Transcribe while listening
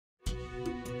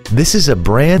This is a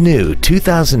brand new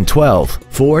 2012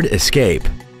 Ford Escape.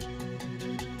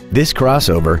 This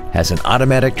crossover has an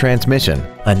automatic transmission,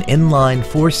 an inline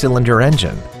 4-cylinder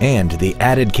engine, and the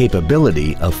added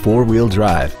capability of 4-wheel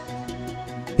drive.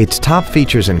 Its top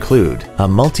features include a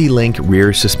multi-link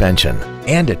rear suspension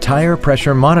and a tire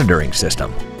pressure monitoring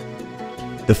system.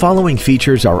 The following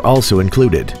features are also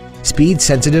included: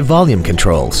 speed-sensitive volume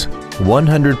controls,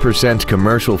 100%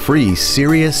 commercial-free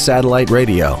Sirius satellite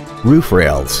radio, roof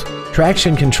rails,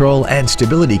 traction control and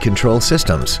stability control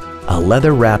systems, a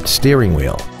leather-wrapped steering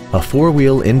wheel, a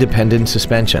 4-wheel independent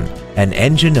suspension, an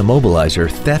engine immobilizer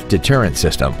theft deterrent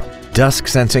system,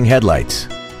 dusk-sensing headlights,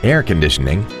 air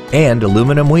conditioning, and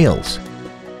aluminum wheels.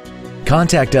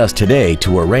 Contact us today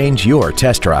to arrange your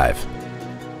test drive.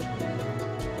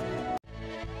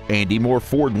 Andy Mohr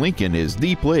Ford Lincoln is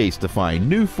the place to find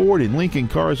new Ford and Lincoln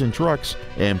cars and trucks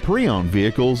and pre-owned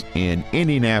vehicles in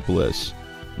Indianapolis.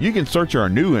 You can search our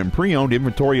new and pre-owned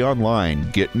inventory online,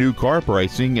 get new car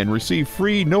pricing, and receive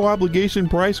free no-obligation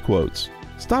price quotes.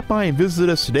 Stop by and visit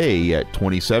us today at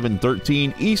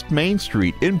 2713 East Main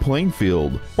Street in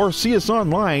Plainfield, or see us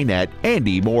online at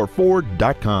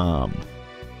andymohrford.com.